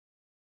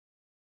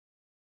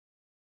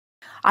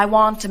I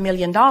want $1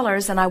 million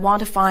and I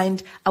want to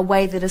find a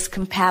way that is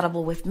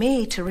compatible with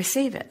me to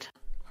receive it.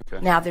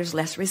 Okay. Now there's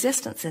less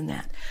resistance in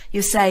that.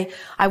 You say,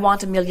 I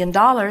want $1 million,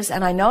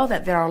 and I know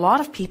that there are a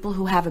lot of people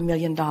who have $1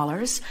 million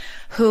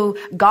who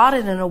got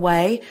it in a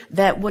way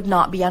that would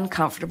not be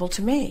uncomfortable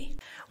to me.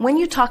 When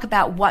you talk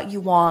about what you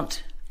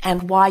want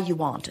and why you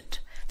want it,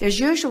 there's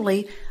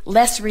usually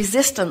less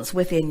resistance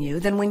within you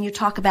than when you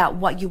talk about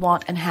what you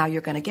want and how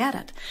you're going to get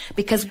it.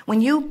 Because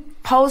when you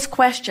pose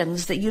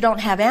questions that you don't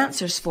have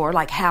answers for,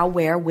 like how,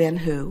 where, when,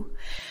 who,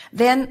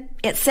 then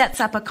it sets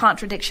up a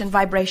contradiction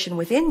vibration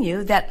within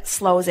you that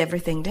slows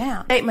everything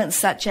down. Statements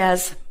such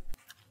as,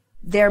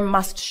 there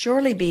must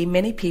surely be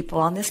many people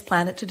on this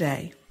planet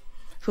today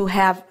who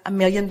have $1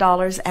 million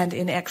and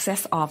in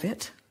excess of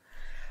it,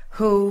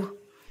 who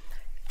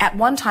at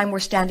one time were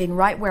standing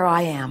right where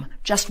I am,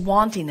 just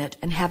wanting it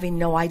and having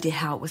no idea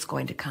how it was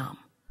going to come.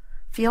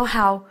 Feel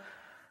how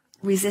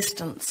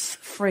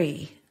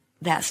resistance-free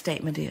that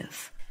statement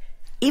is.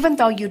 Even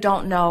though you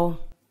don't know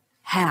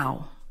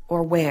how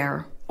or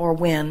where or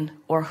when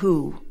or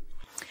who,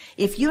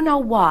 if you know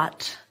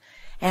what,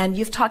 and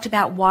you've talked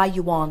about why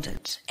you want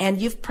it,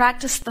 and you've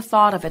practiced the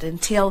thought of it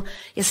until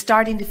it's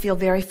starting to feel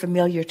very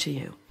familiar to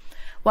you,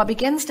 what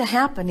begins to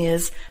happen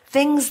is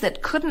things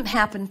that couldn't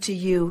happen to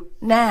you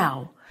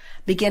now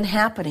begin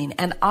happening,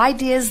 and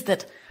ideas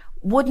that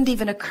wouldn't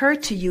even occur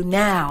to you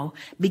now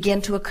begin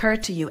to occur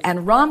to you,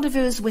 and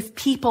rendezvous with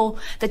people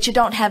that you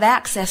don't have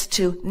access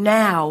to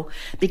now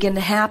begin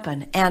to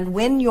happen. And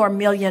when your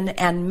million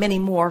and many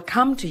more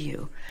come to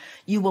you,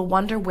 you will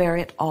wonder where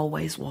it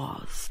always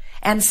was.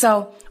 And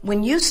so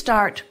when you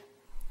start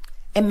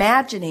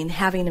imagining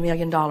having $1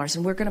 million,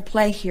 and we're going to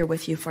play here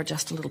with you for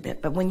just a little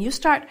bit, but when you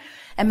start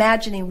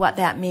imagining what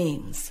that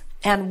means,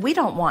 and we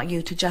don't want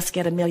you to just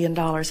get $1 million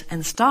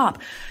and stop.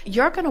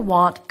 You're going to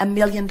want $1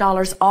 million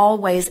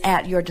always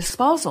at your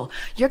disposal.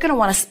 You're going to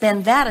want to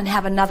spend that and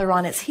have another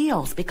on its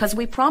heels, because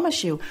we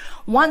promise you,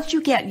 once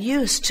you get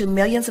used to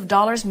millions of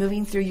dollars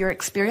moving through your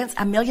experience,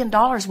 $1 million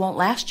won't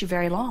last you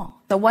very long.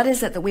 So what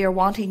is it that we are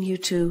wanting you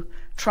to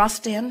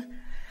trust in?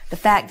 The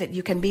fact that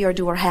you can be or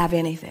do or have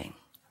anything.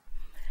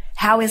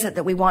 How is it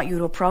that we want you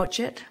to approach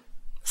it?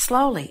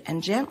 Slowly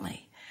and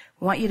gently.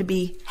 We want you to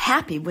be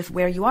happy with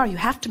where you are. You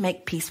have to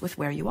make peace with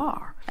where you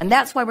are. And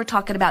that's why we're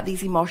talking about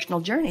these emotional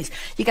journeys.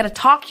 You got to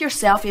talk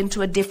yourself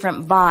into a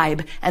different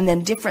vibe, and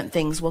then different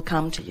things will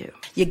come to you.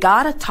 You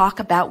got to talk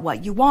about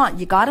what you want.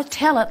 You got to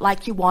tell it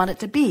like you want it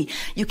to be.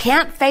 You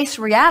can't face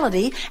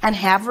reality and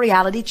have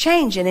reality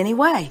change in any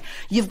way.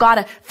 You've got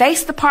to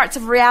face the parts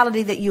of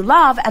reality that you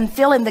love and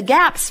fill in the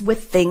gaps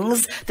with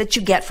things that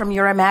you get from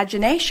your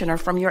imagination or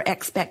from your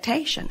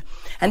expectation.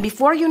 And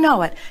before you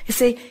know it, you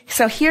see,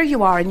 so here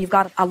you are, and you've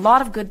got a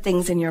lot of good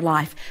things in your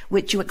life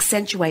which you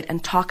accentuate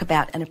and talk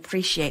about and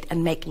appreciate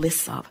and make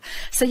lists of.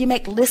 So you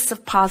make lists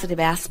of positive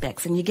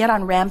aspects, and you get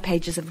on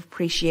rampages of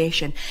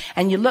appreciation,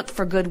 and you look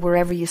for good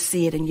wherever you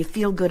see it, and you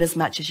feel good as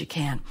much as you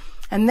can.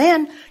 And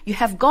then you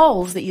have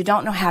goals that you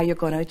don't know how you're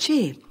going to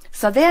achieve.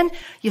 So then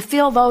you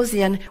fill those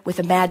in with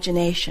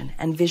imagination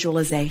and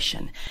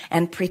visualization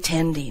and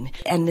pretending.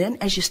 And then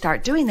as you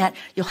start doing that,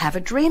 you'll have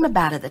a dream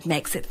about it that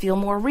makes it feel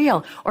more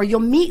real. Or you'll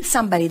meet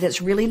somebody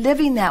that's really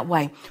living that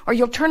way. Or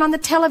you'll turn on the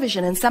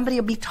television and somebody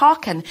will be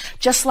talking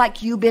just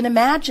like you've been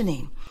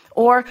imagining.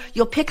 Or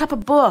you'll pick up a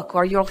book,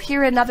 or you'll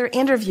hear another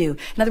interview.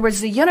 In other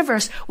words, the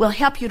universe will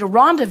help you to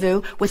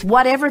rendezvous with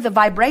whatever the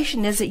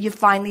vibration is that you've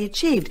finally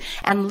achieved.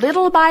 And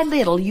little by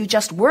little, you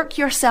just work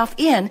yourself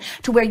in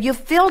to where you've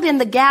filled in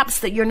the gaps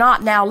that you're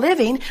not now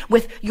living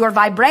with your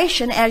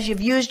vibration as you've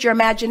used your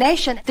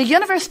imagination. The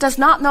universe does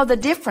not know the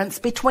difference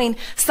between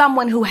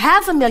someone who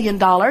has $1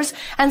 million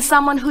and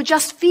someone who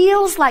just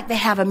feels like they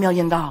have $1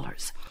 million.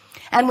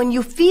 And when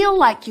you feel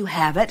like you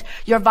have it,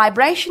 your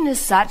vibration is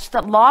such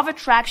that law of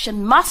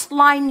attraction must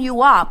line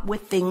you up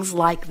with things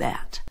like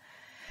that.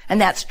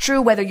 And that's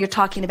true whether you're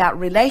talking about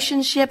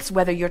relationships,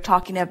 whether you're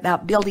talking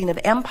about building of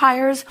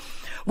empires,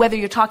 whether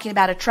you're talking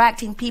about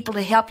attracting people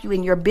to help you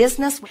in your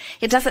business.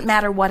 It doesn't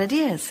matter what it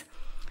is.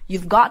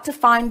 You've got to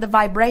find the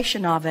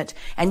vibration of it,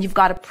 and you've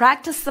got to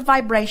practice the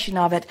vibration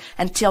of it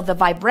until the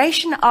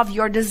vibration of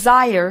your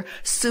desire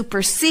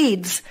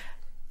supersedes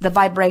the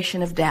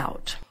vibration of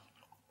doubt.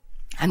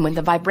 And when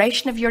the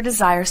vibration of your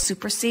desire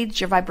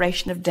supersedes your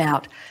vibration of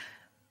doubt,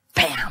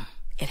 bam,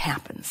 it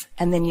happens.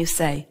 And then you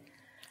say,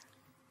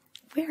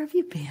 where have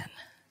you been?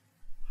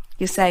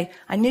 You say,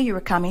 I knew you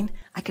were coming.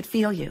 I could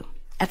feel you.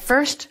 At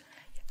first,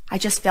 I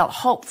just felt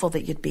hopeful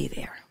that you'd be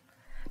there.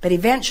 But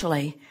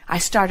eventually, I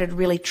started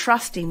really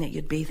trusting that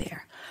you'd be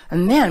there.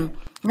 And then,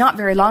 not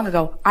very long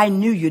ago, I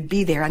knew you'd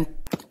be there, and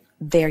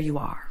there you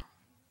are.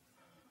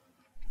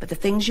 But the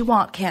things you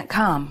want can't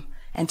come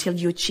until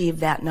you achieve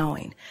that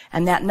knowing.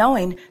 And that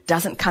knowing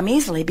doesn't come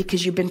easily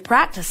because you've been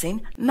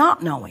practicing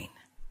not knowing.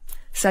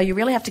 So you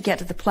really have to get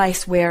to the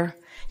place where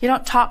you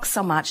don't talk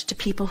so much to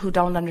people who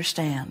don't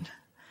understand.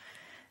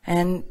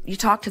 And you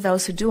talk to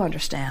those who do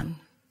understand.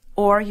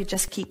 Or you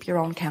just keep your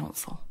own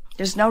counsel.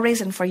 There's no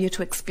reason for you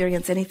to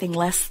experience anything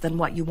less than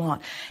what you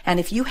want. And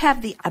if you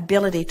have the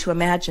ability to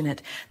imagine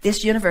it,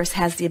 this universe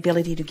has the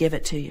ability to give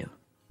it to you.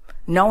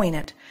 Knowing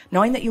it,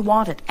 knowing that you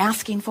want it,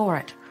 asking for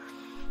it,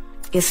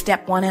 is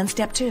step one and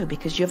step two,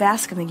 because you've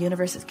asked and the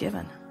universe is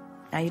given.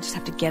 Now you just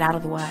have to get out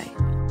of the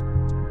way.